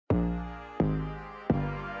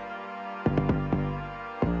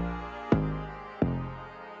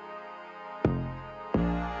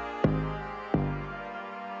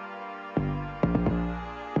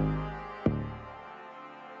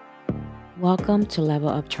Welcome to Level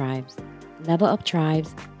Up Tribes. Level Up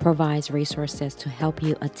Tribes provides resources to help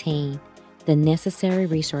you attain the necessary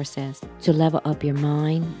resources to level up your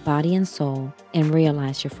mind, body, and soul and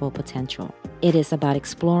realize your full potential. It is about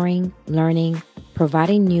exploring, learning,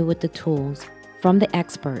 providing you with the tools from the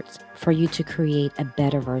experts for you to create a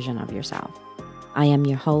better version of yourself. I am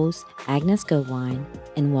your host, Agnes Goodwine,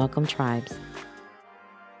 and welcome, Tribes.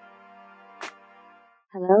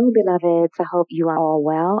 Hello, beloveds. I hope you are all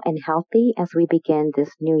well and healthy as we begin this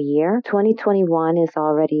new year. 2021 is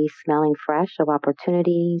already smelling fresh of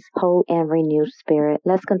opportunities, hope, and renewed spirit.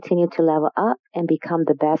 Let's continue to level up and become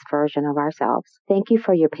the best version of ourselves. Thank you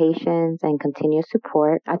for your patience and continued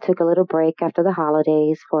support. I took a little break after the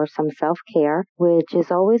holidays for some self-care, which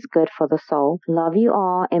is always good for the soul. Love you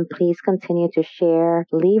all, and please continue to share,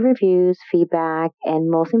 leave reviews, feedback,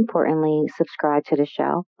 and most importantly, subscribe to the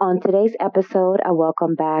show. On today's episode, I welcome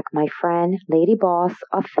back my friend, Lady Boss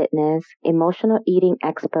of Fitness, emotional eating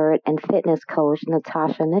expert, and fitness coach,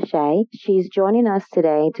 Natasha NaShae. She's joining us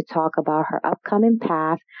today to talk about her upcoming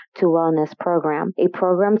Path to Wellness program, a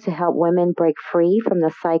program to help women break free from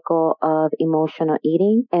the cycle of emotional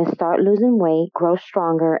eating and start losing weight, grow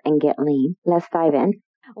stronger, and get lean. Let's dive in.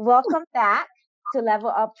 Welcome back to Level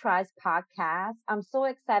Up Tribes podcast. I'm so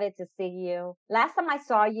excited to see you. Last time I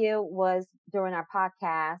saw you was during our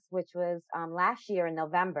podcast, which was last year in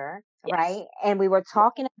November, yes. Right? And we were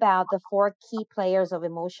talking about the 4 key players of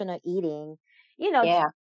emotional eating,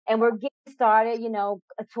 and we're getting started,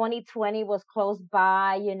 2020 was close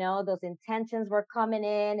by, those intentions were coming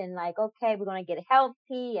in and like, okay, we're going to get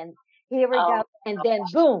healthy and here we go. And then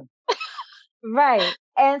boom. Right.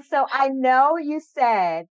 And so I know you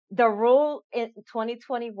said the rule in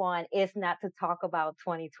 2021 is not to talk about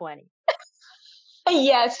 2020.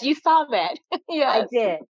 Yes, you saw that. Yes.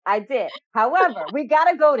 I did. However, we got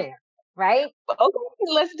to go there, right?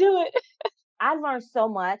 Okay, let's do it. I learned so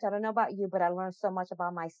much. I don't know about you, but I learned so much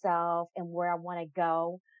about myself and where I want to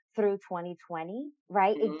go through 2020,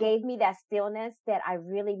 right? Mm-hmm. It gave me that stillness that I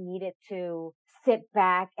really needed to sit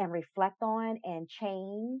back and reflect on and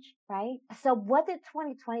change, right? So what did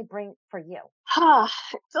 2020 bring for you?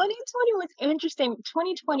 2020 was interesting.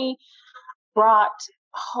 2020 brought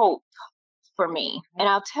hope for me. And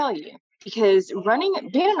I'll tell you, because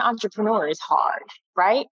being an entrepreneur is hard,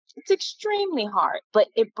 right? It's extremely hard, but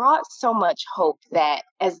it brought so much hope that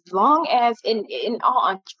as long as in all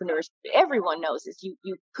entrepreneurs, everyone knows this, you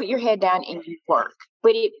put your head down and you work.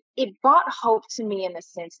 But it brought hope to me in the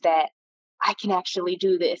sense that I can actually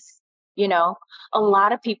do this. A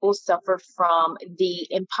lot of people suffer from the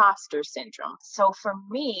imposter syndrome. So for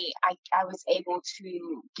me, I was able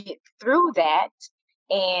to get through that,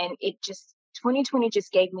 and 2020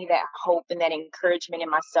 just gave me that hope and that encouragement in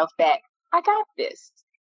myself that I got this.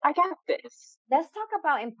 Let's talk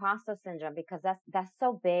about imposter syndrome, because that's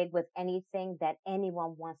so big with anything that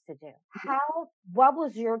anyone wants to do. What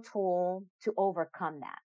was your tool to overcome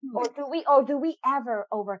that? Or do we ever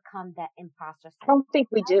overcome that imposter syndrome? I don't think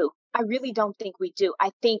we do. I really don't think we do. I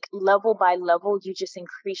think level by level, you just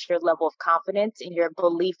increase your level of confidence and your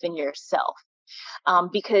belief in yourself.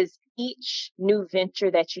 Because each new venture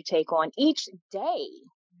that you take on, each day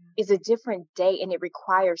is a different day, and it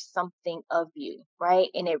requires something of you, right?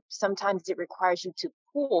 And sometimes it requires you to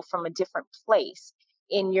pull from a different place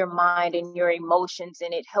in your mind and your emotions,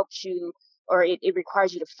 and it helps you, or it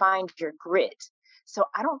requires you to find your grit. So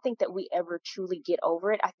I don't think that we ever truly get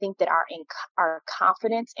over it. I think that our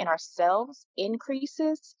confidence in ourselves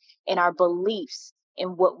increases, and our beliefs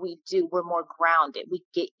in what we do, we're more grounded. We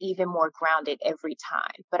get even more grounded every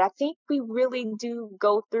time. But I think we really do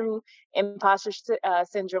go through imposter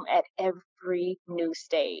syndrome at every new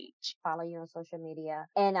stage. Follow you on social media,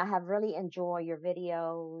 and I have really enjoyed your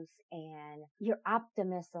videos and your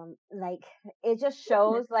optimism. Like, it just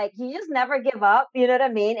shows like you just never give up, you know what I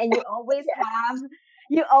mean? And you always have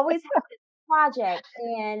this project.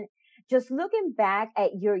 And just looking back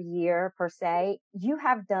at your year per se, you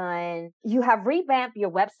have revamped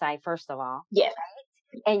your website, first of all. Yes.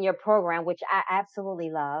 Right? And your program, which I absolutely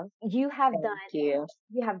love. You have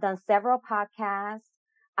done several podcasts.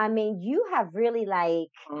 I mean, you have really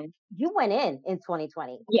you went in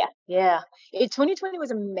 2020. Yeah. 2020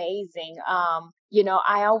 was amazing.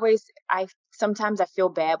 Sometimes I feel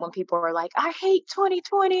bad when people are like, I hate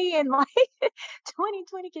 2020 and like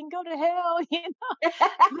 2020 can go to hell,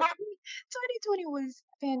 2020 was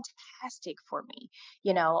fantastic for me.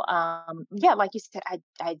 Like you said,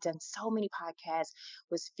 I'd done so many podcasts,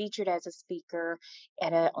 was featured as a speaker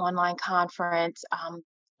at an online conference.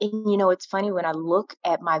 And it's funny when I look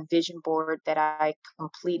at my vision board that I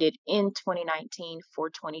completed in 2019 for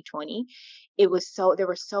 2020, there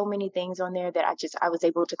were so many things on there that I was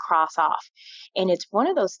able to cross off. And it's one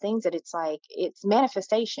of those things that it's like it's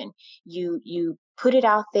manifestation. You put it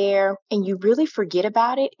out there and you really forget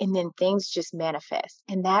about it, and then things just manifest.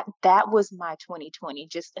 And that was my 2020,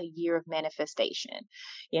 just a year of manifestation.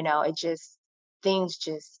 It just things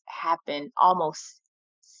just happen almost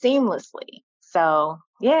seamlessly. So,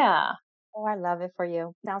 yeah. Oh, I love it for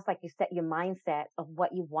you. Sounds like you set your mindset of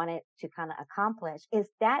what you wanted to kind of accomplish. Is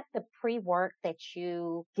that the pre work that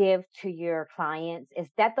you give to your clients? Is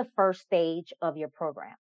that the first stage of your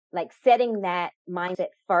program? Like setting that mindset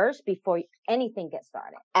first before anything gets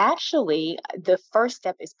started? Actually, the first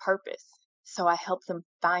step is purpose. So I help them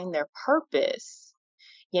find their purpose,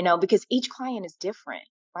 because each client is different,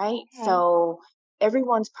 right? Okay. So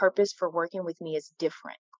everyone's purpose for working with me is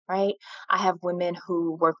different, right? I have women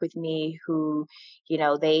who work with me who,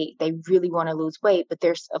 they really want to lose weight, but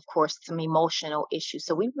there's of course some emotional issues.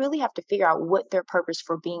 So we really have to figure out what their purpose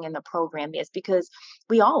for being in the program is, because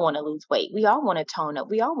we all want to lose weight. We all want to tone up.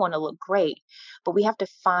 We all want to look great, but we have to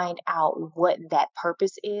find out what that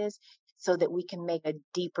purpose is so that we can make a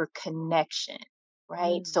deeper connection,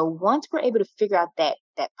 right? Mm. So once we're able to figure out that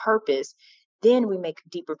purpose, then we make a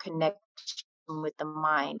deeper connection with the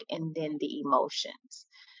mind and then the emotions.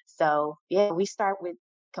 So yeah, we start with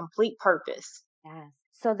complete purpose. Yes.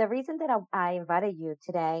 So the reason that I invited you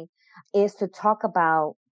today is to talk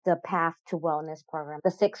about the Path to Wellness program,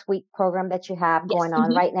 the 6-week program that you have Yes. going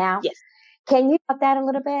on right now. Yes. Can you talk that a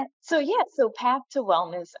little bit? So yeah, so Path to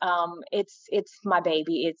Wellness, it's my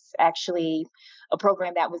baby. It's actually a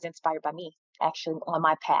program that was inspired by me, actually on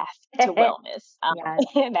my path to wellness, Yes.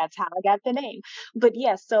 and that's how I got the name. But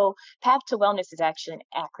yeah, so Path to Wellness is actually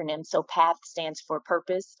an acronym. So Path stands for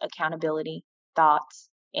purpose, accountability, thoughts,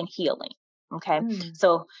 and healing. Okay, Mm.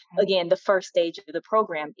 so Okay. again, the first stage of the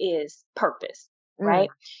program is purpose, Mm. right?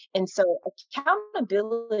 And so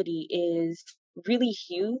accountability is really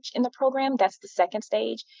huge in the program. That's the second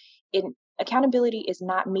stage. In accountability is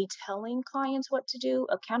not me telling clients what to do.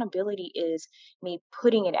 Accountability is me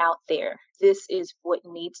putting it out there. This is what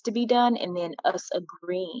needs to be done, and then us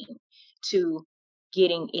agreeing to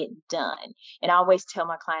getting it done. And I always tell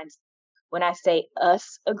my clients, when I say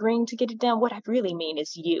us agreeing to get it done, what I really mean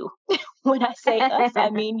is you. When I say us, I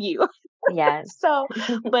mean you. Yes. So,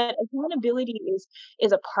 but accountability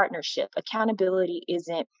is a partnership. Accountability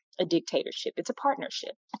isn't a dictatorship. It's a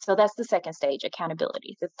partnership. So that's the second stage,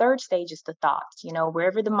 accountability. The third stage is the thoughts.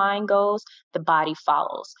 Wherever the mind goes, the body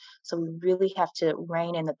follows. So we really have to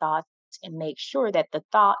rein in the thoughts and make sure that the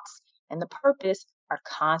thoughts and the purpose are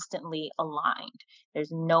constantly aligned.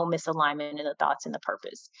 There's no misalignment in the thoughts and the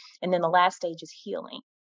purpose. And then the last stage is healing.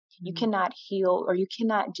 You Mm. cannot heal, or you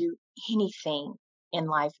cannot do anything in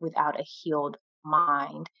life without a healed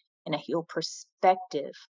mind and a healed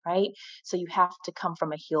perspective, right? So you have to come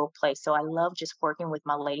from a healed place. So I love just working with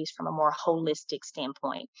my ladies from a more holistic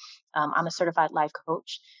standpoint. I'm a certified life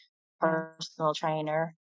coach, Yes. personal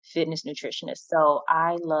trainer, fitness nutritionist. So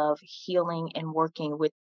I love healing and working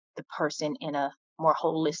with the person in a more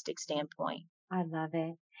holistic standpoint. I love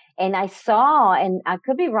it. And I saw, and I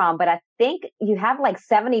could be wrong, but I think you have like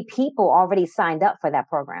 70 people already signed up for that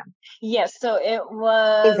program. Yes, so it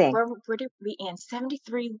was Amazing. where did we end?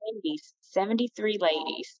 73 ladies. 73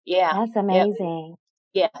 ladies. Yeah. That's Yep. amazing.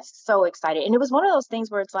 Yeah, so excited. And it was one of those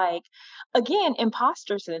things where it's like, again,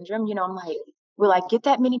 imposter syndrome. I'm like, will I get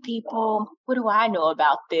that many people? What do I know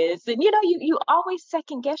about this? And you always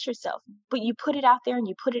second guess yourself, but you put it out there and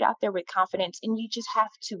you put it out there with confidence, and you just have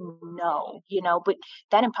to know. But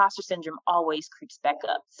that imposter syndrome always creeps back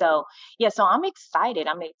up. So yeah, so I'm excited.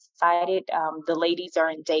 I'm excited. The ladies are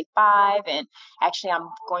in day 5, and actually I'm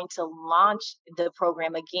going to launch the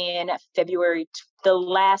program again February the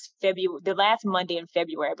last Monday in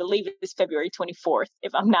February. I believe it's February 24th,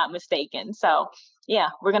 if I'm not mistaken. So yeah,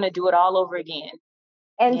 we're gonna do it all over again.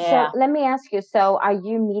 And so Yeah. let me ask you, so are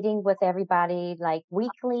you meeting with everybody like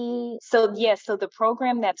weekly? So yes, so the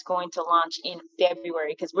program that's going to launch in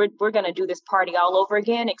February, because we're gonna do this party all over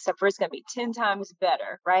again, except for it's gonna be 10 times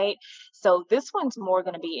better, right? So this one's more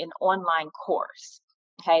gonna be an online course.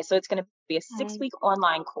 Okay, so it's gonna be a six Okay. week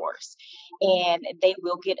online course, and they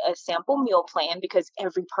will get a sample meal plan because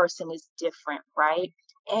every person is different, right?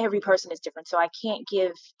 Every person is different. So I can't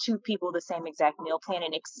give 2 people the same exact meal plan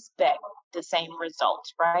and expect the same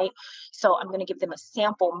results, right? So I'm going to give them a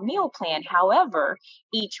sample meal plan. However,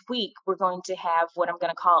 each week we're going to have what I'm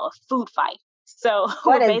going to call a food fight. So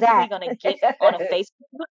What we're is basically that? going to get on a Facebook.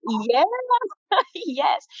 Yes,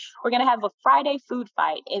 yes. We're going to have a Friday food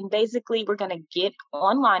fight. And basically, we're going to get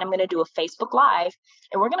online. I'm going to do a Facebook Live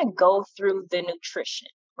and we're going to go through the nutrition,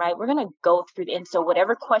 right? We're going to go through. And so,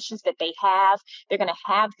 whatever questions that they have, they're going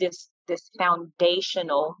to have this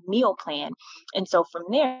foundational meal plan. And so from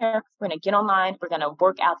there, we're going to get online. We're going to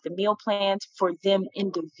work out the meal plans for them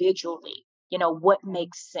individually. What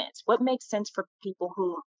makes sense? What makes sense for people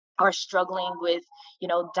who are struggling with,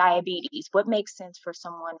 diabetes? What makes sense for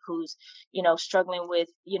someone who's, struggling with,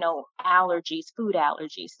 allergies, food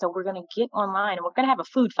allergies? So we're going to get online and we're going to have a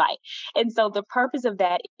food fight. And so the purpose of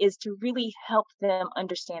that is to really help them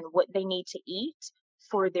understand what they need to eat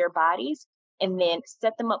for their bodies and then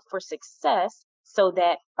set them up for success so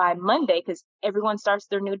that by Monday, because everyone starts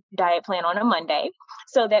their new diet plan on a Monday,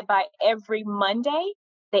 so that by every Monday,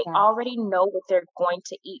 they Yeah. already know what they're going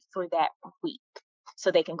to eat for that week.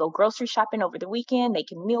 So they can go grocery shopping over the weekend, they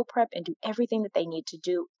can meal prep and do everything that they need to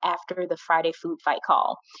do after the Friday food fight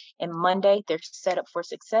call. And Monday, they're set up for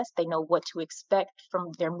success. They know what to expect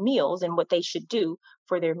from their meals and what they should do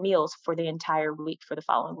for their meals for the entire week for the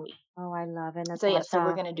following week. Oh, I love it, So yeah, so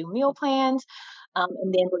we're Natasha. gonna do meal plans,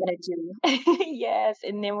 and then we're gonna do yes,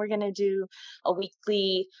 and then we're gonna do a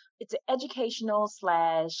weekly. It's an educational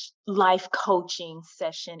slash life coaching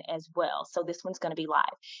session as well. So this one's gonna be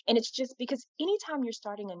live, and it's just because anytime you're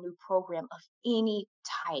starting a new program of any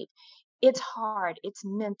type, it's hard, it's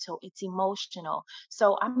mental, it's emotional.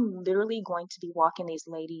 So I'm literally going to be walking these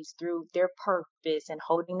ladies through their purpose and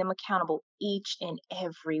holding them accountable each and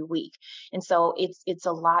every week. And so it's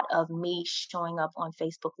a lot of me showing up on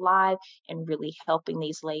Facebook Live and really helping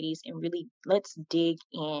these ladies and really let's dig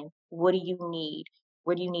in. What do you need?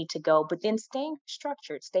 Where do you need to go? But then staying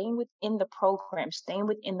structured, staying within the program, staying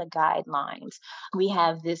within the guidelines. I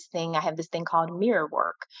have this thing called mirror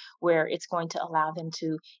work, where it's going to allow them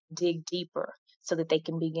to dig deeper so that they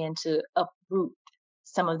can begin to uproot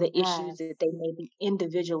some of the issues Yes. that they may be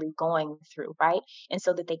individually going through, right? And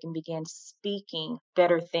so that they can begin speaking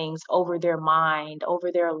better things over their mind,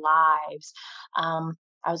 over their lives.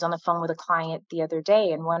 I was on the phone with a client the other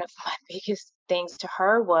day, and one of my biggest things to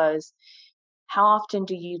her was, how often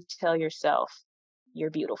do you tell yourself you're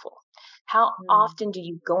beautiful? How Mm. often do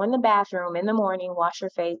you go in the bathroom in the morning, wash your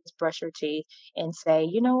face, brush your teeth, and say,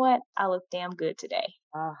 you know what? I look damn good today?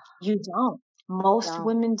 Oh, You don't. we Most don't.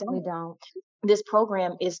 women We don't. don't. This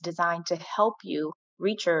program is designed to help you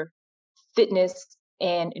reach your fitness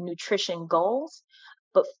and nutrition goals,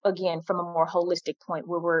 but again, from a more holistic point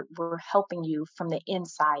where we're helping you from the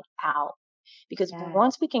inside out. Because Yes.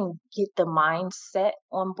 once we can get the mindset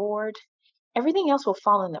on board, everything else will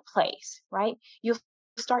fall into place, right? You'll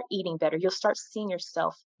start eating better. You'll start seeing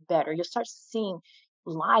yourself better. You'll start seeing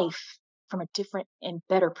life from a different and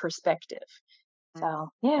better perspective. Yes. So,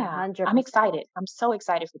 A yeah, hundred I'm percent. excited. I'm so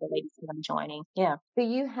excited for the ladies that I'm joining. Yeah. Do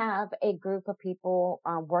you have a group of people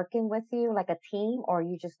working with you, like a team, or are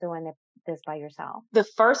you just doing this by yourself? The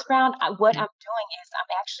first round, what I'm doing is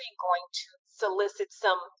I'm actually going to solicit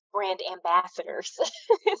some brand ambassadors.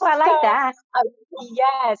 Oh, I like So, that. uh,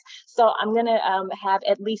 yes. So I'm gonna have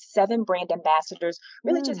at least 7 brand ambassadors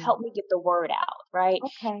really just Mm, help me get the word out, right?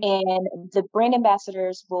 okay. And the brand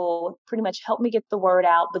ambassadors will pretty much help me get the word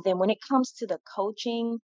out. But then when it comes to the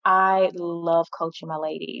coaching, I love coaching my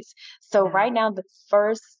ladies. So Yeah. right now, the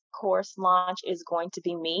first course launch is going to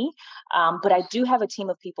be me. But I do have a team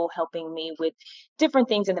of people helping me with different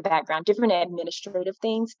things in the background, different administrative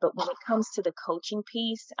things. But when it comes to the coaching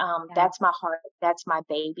piece, Yes. that's my heart, that's my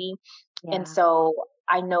baby. And Yeah. so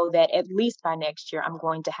I know that at least by next year, I'm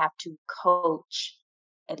going to have to coach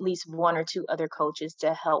at least 1 or 2 other coaches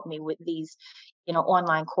to help me with these,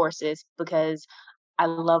 online courses because I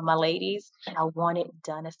love my ladies and I want it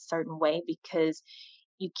done a certain way because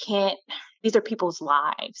you can't, these are people's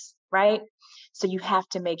lives, right? So you have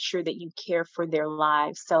to make sure that you care for their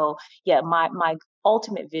lives. So yeah, my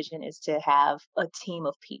ultimate vision is to have a team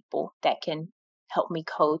of people that can help me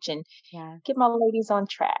coach and Yes. get my ladies on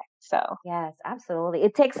track. So Yes. Absolutely.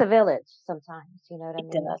 It takes a village sometimes. You know what I it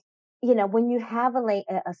mean? does. When you have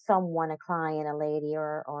a someone, a client, a lady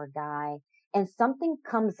or a guy, and something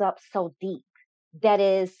comes up so deep that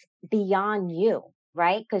is beyond you,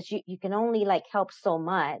 right? Because you can only like help so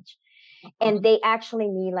much, and Mhm. they actually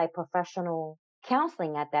need like professional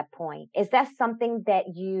counseling at that point. Is that something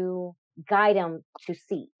that you guide them to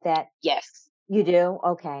see? That Yes. you do?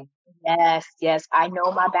 Okay. Yes, yes, I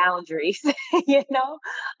know my boundaries, you know?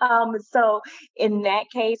 So in that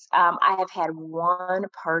case, I have had one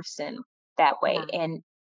person that way, Yeah. and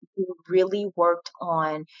we really worked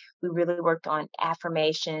on we really worked on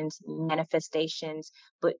affirmations, manifestations,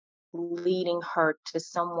 but leading her to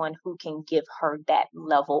someone who can give her that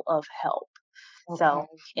level of help. So, Okay.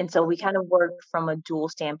 and so we kind of worked from a dual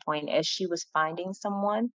standpoint. As she was finding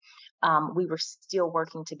someone, we were still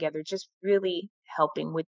working together, just really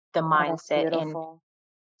helping with the Oh, that's mindset and beautiful.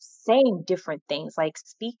 saying different things, like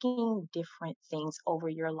speaking different things over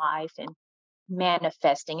your life and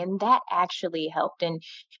manifesting. And that actually helped. And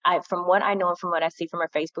from what I know and from what I see from her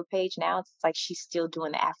Facebook page now, it's like she's still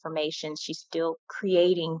doing the affirmations. She's still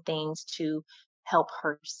creating things to help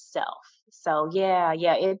herself. So yeah,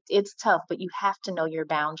 it's tough, but you have to know your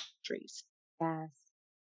boundaries. Yes.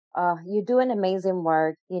 You do an amazing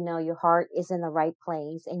work. Your heart is in the right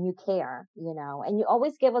place and you care, and you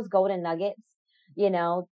always give us golden nuggets, you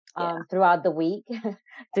know, Yeah. throughout the week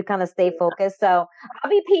to kind of stay Yeah. focused. So I'll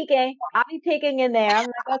be peeking in there. I'm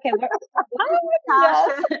like, okay, what is Yes.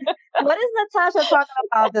 Natasha, what is Natasha talking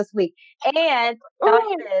about this week? And tell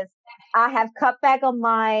you Right. this, I have cut back on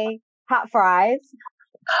my hot fries.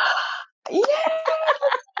 Yeah.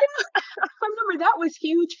 I remember that was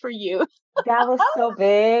huge for you. That was so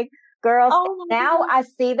big. Girls, Oh my now God. I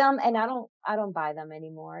see them and I don't buy them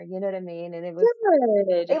anymore. You know what I mean? And it was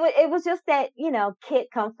Good. it was it was just that, kid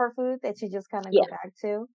comfort food that you just kind of go Yeah. back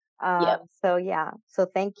to. Yep. So yeah. So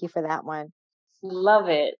thank you for that one. Love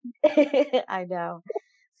it. I know.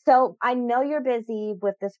 So I know you're busy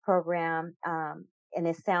with this program. And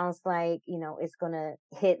it sounds like, it's gonna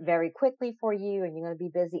hit very quickly for you and you're gonna be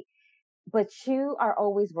busy. But you are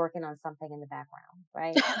always working on something in the background,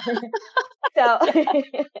 right? So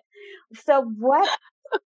so what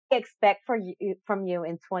do you expect from you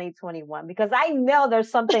in 2021? Because I know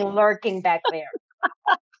there's something lurking back there.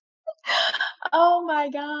 Oh my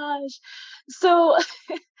gosh. So,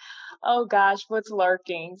 oh gosh, what's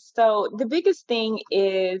lurking? So the biggest thing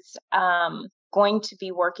is going to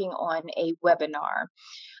be working on a webinar.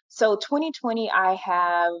 So 2020, I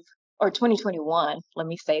have, or 2021, let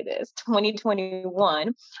me say this,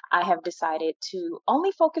 2021, I have decided to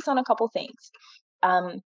only focus on a couple things.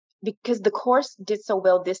 Um, because the course did so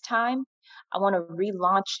well this time, I want to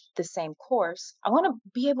relaunch the same course. I want to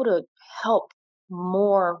be able to help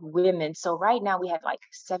more women. So right now we have like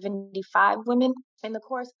 75 women in the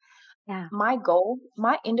course. Yeah. My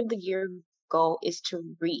end of the year goal is to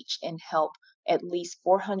reach and help at least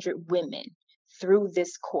 400 women through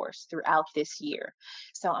this course throughout this year.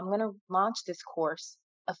 So I'm going to launch this course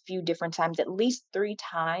a few different times, at least 3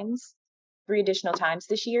 times, 3 additional times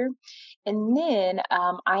this year. And then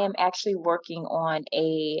I am actually working on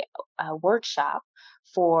a workshop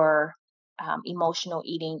for emotional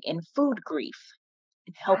eating and food grief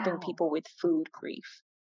and helping Wow. people with food grief.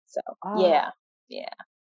 So, Oh, yeah, yeah.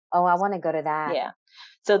 oh, I want to go to that. Yeah.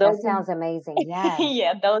 So That those sounds amazing. are Yes.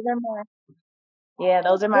 yeah,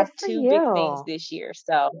 those are my Good for 2 big things you. this year.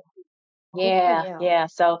 So, Good for yeah, you. yeah.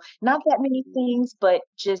 So not that many things, but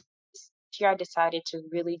just this year I decided to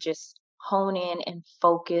really just hone in and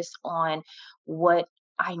focus on what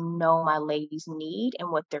I know my ladies need and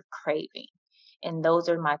what they're craving. And those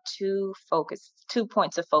are my 2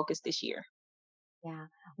 points of focus this year. Yeah.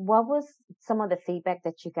 What was some of the feedback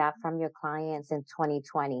that you got from your clients in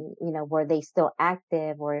 2020? Were they still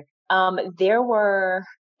active or There were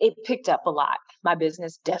it picked up a lot. My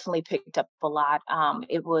business definitely picked up a lot.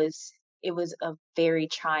 It was a very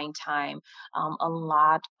trying time. A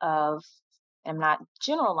lot of I'm not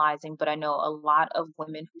generalizing, but I know a lot of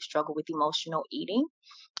women who struggle with emotional eating.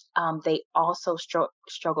 They also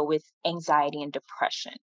struggle with anxiety and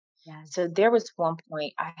depression. So yes. there was one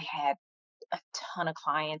point I had a ton of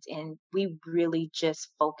clients and we really just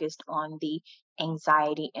focused on the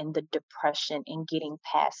anxiety and the depression and getting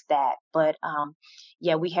past that. But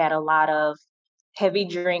yeah, we had a lot of heavy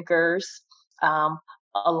drinkers, um,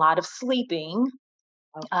 a lot of sleeping,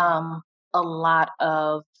 Okay. um, a lot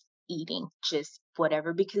of eating, just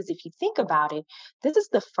whatever. Because if you think about it, this is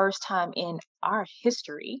the first time in our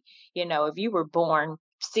history, if you were born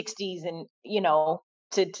 60s and,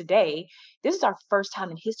 to today, this is our first time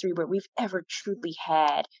in history where we've ever truly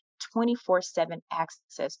had 24/7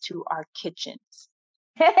 access to our kitchens.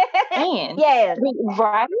 And Yes.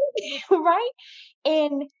 right, right?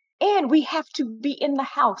 And we have to be in the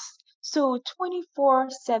house. So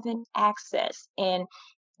 24/7 access. And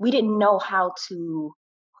we didn't know how to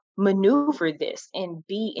maneuver this and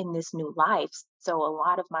be in this new life. So a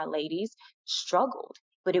lot of my ladies struggled,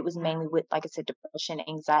 but it was Yeah. mainly with, like I said, depression,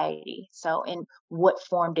 anxiety. So, and what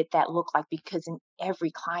form did that look like? Because in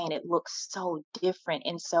every client, it looks so different.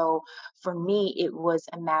 And so for me, it was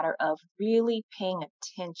a matter of really paying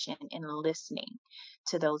attention and listening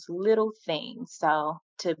to those little things. So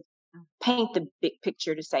to paint the big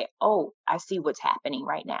picture to say, oh, I see what's happening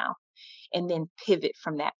right now, and then pivot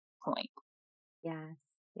from that point. Yes,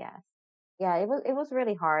 yes. Yeah, it was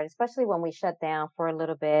really hard, especially when we shut down for a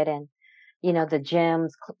little bit and the gyms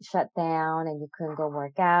shut down and you couldn't go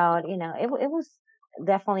work out. It was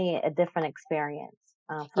definitely a different experience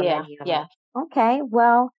for Yeah, many of yeah. us. Okay,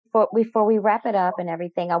 well, before we wrap it up and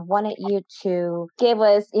everything, I wanted you to give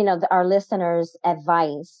us, our listeners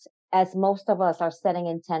advice, as most of us are setting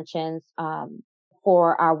intentions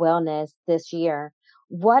for our wellness this year.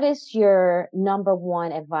 What is your number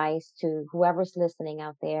one advice to whoever's listening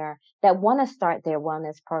out there that want to start their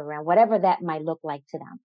wellness program, whatever that might look like to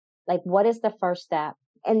them? Like, what is the first step?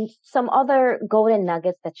 And some other golden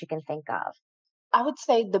nuggets that you can think of. I would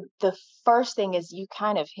say the first thing is you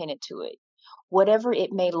kind of hinted to it. Whatever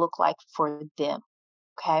it may look like for them,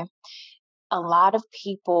 okay? A lot of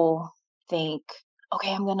people think,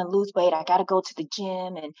 okay, I'm going to lose weight. I got to go to the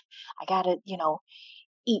gym and I got to,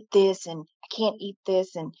 eat this and I can't eat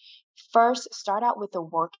this. And first, start out with a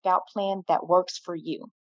workout plan that works for you.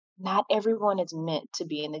 Not everyone is meant to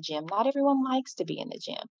be in the gym. Not everyone likes to be in the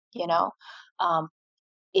gym, you know? Um,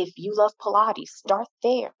 if you love Pilates, start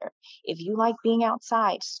there. If you like being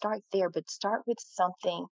outside, start there, but start with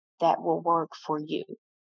something that will work for you.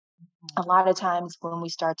 A lot of times when we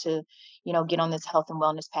start to, get on this health and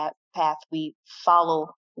wellness path, we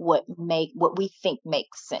follow what we think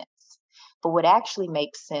makes sense. But what actually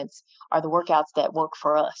makes sense are the workouts that work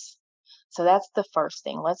for us. So that's the first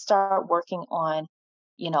thing. Let's start working on,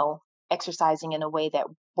 you know, exercising in a way that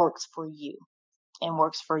works for you and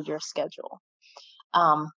works for your schedule.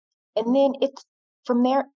 Um, and then it's from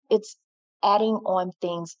there, it's adding on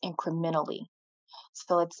things incrementally.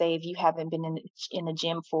 So let's say if you haven't been in the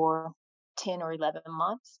gym for 10 or 11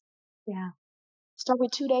 months, Yeah. start with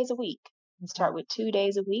 2 days a week. Okay. Start with 2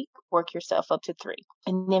 days a week, work yourself up to three.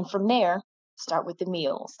 And then from there, start with the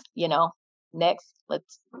meals. Next,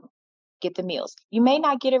 let's get the meals. You may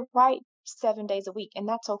not get it right 7 days a week, and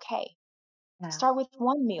that's okay. Yeah. Start with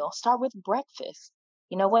one meal, start with breakfast.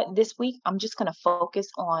 You know what? This week, I'm just going to focus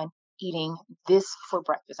on eating this for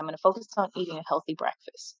breakfast. I'm going to focus on eating a healthy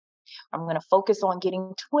breakfast. I'm going to focus on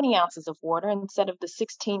getting 20 ounces of water instead of the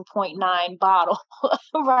 16.9 bottle,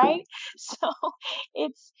 right? So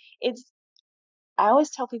it's, it's, I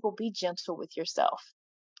always tell people be gentle with yourself.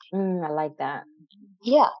 I like that.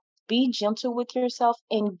 Yeah, be gentle with yourself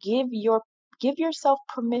and give yourself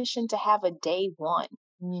permission to have a day one.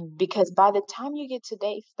 Mm. Because by the time you get to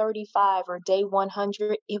day 35 or day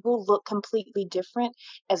 100, it will look completely different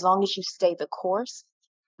as long as you stay the course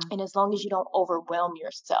and as long as you don't overwhelm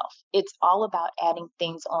yourself. It's all about adding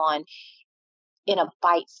things on in a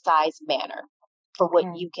bite-sized manner for what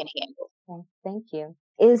Okay. you can handle. Okay. Thank you.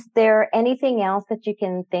 Is there anything else that you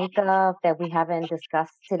can think of that we haven't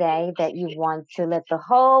discussed today that you want to let the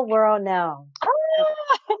whole world know?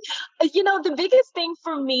 The biggest thing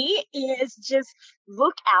for me is just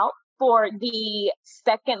look out for the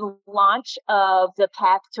second launch of the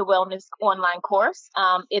Path to Wellness online course.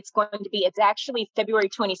 It's actually February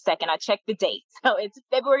 22nd. I checked the date. So it's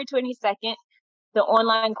February 22nd. The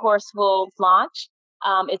online course will launch.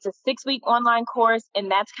 It's a 6-week online course, and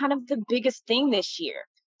that's kind of the biggest thing this year.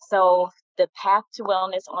 So the Path to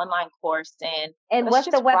Wellness online course, and And let's what's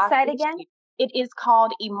the just rock website this again? year. It is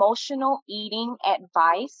called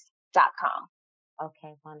emotionaleatingadvice.com.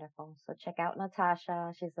 Okay, wonderful. So check out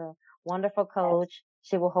Natasha. She's a wonderful coach.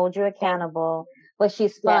 She will hold you Thank accountable, but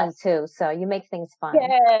she's fun Yes. too. So you make things fun.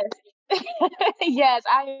 Yes. Yes,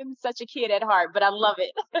 I am such a kid at heart, but I love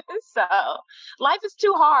it. So life is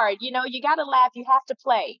too hard. You got to laugh. You have to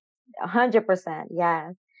play. 100%.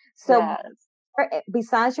 Yes. So Yes.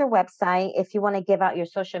 besides your website, if you want to give out your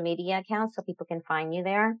social media accounts so people can find you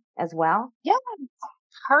there as well. Yeah.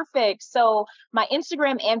 Perfect. So my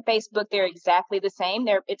Instagram and Facebook, they're exactly the same.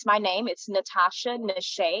 It's my name. It's Natasha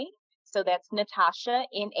NaShae. So that's Natasha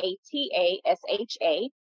NaTasha.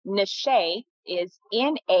 NaShae is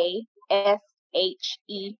NaShea.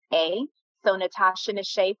 So Natasha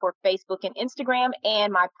NaShae for Facebook and Instagram.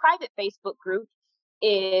 And my private Facebook group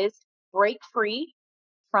is Break Free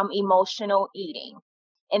from Emotional Eating.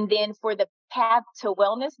 And then for the Path to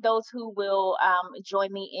Wellness, those who will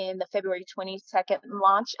join me in the February 22nd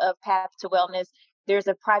launch of Path to Wellness, there's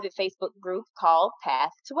a private Facebook group called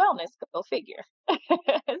Path to Wellness. Go figure.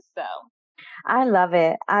 So, I love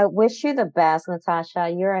it. I wish you the best, Natasha.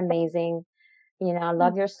 You're amazing. I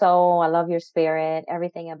love your soul. I love your spirit,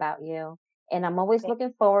 everything about you. And I'm always thank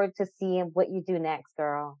looking forward to seeing what you do next,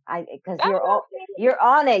 girl. Because you. you're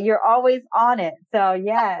on it. You're always on it. So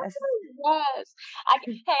yes. Yes.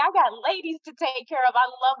 Hey, I got ladies to take care of. I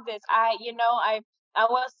love this. I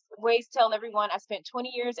always tell everyone I spent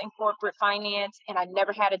 20 years in corporate finance and I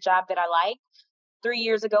never had a job that I liked. 3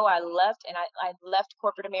 years ago, I left, and I left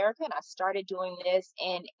corporate America, and I started doing this,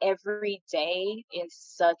 and every day is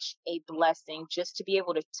such a blessing just to be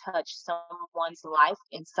able to touch someone's life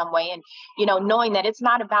in some way. And, knowing that it's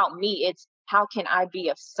not about me, it's how can I be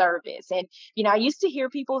of service? And, I used to hear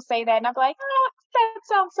people say that, and I'm like, oh, that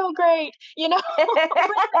sounds so great,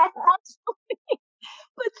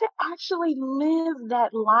 but to actually live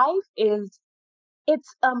that life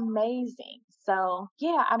it's amazing. So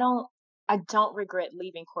yeah, I don't regret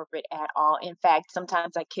leaving corporate at all. In fact,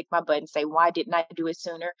 sometimes I kick my butt and say, why didn't I do it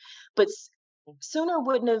sooner? But sooner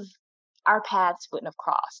wouldn't have, our paths wouldn't have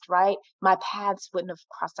crossed, right? My paths wouldn't have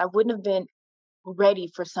crossed. I wouldn't have been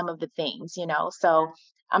ready for some of the things. So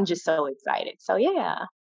I'm just so excited. So yeah,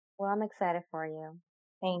 Well, I'm excited for you.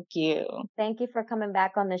 thank you. Thank you for coming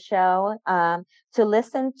back on the show. To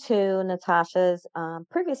listen to Natasha's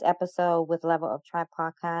previous episode with Level Up Tribe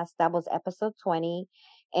podcast, that was episode 20.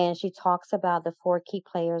 And she talks about the 4 key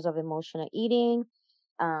players of emotional eating,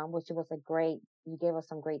 which was you gave us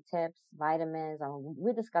some great tips, vitamins.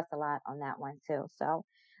 We discussed a lot on that one too. So,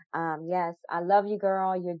 yes, I love you,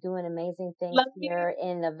 girl. You're doing amazing things Love you. here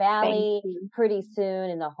in the Thank Valley, you. pretty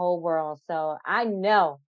soon in the whole world. So I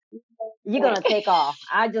know you're going to take off.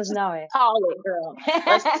 I just know it. Call it, girl.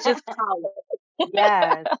 Let's just call it.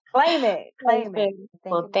 Yes. Claim it. Claim it.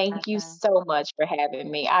 Well, thank you Natasha. so much for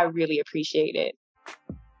having me. I really appreciate it.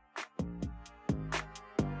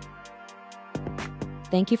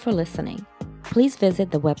 Thank you for listening. Please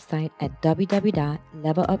visit the website at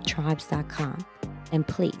www.leveluptribes.com. And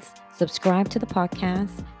please subscribe to the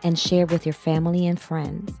podcast and share with your family and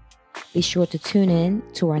friends. Be sure to tune in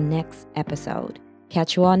to our next episode.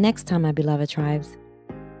 Catch you all next time, my beloved tribes.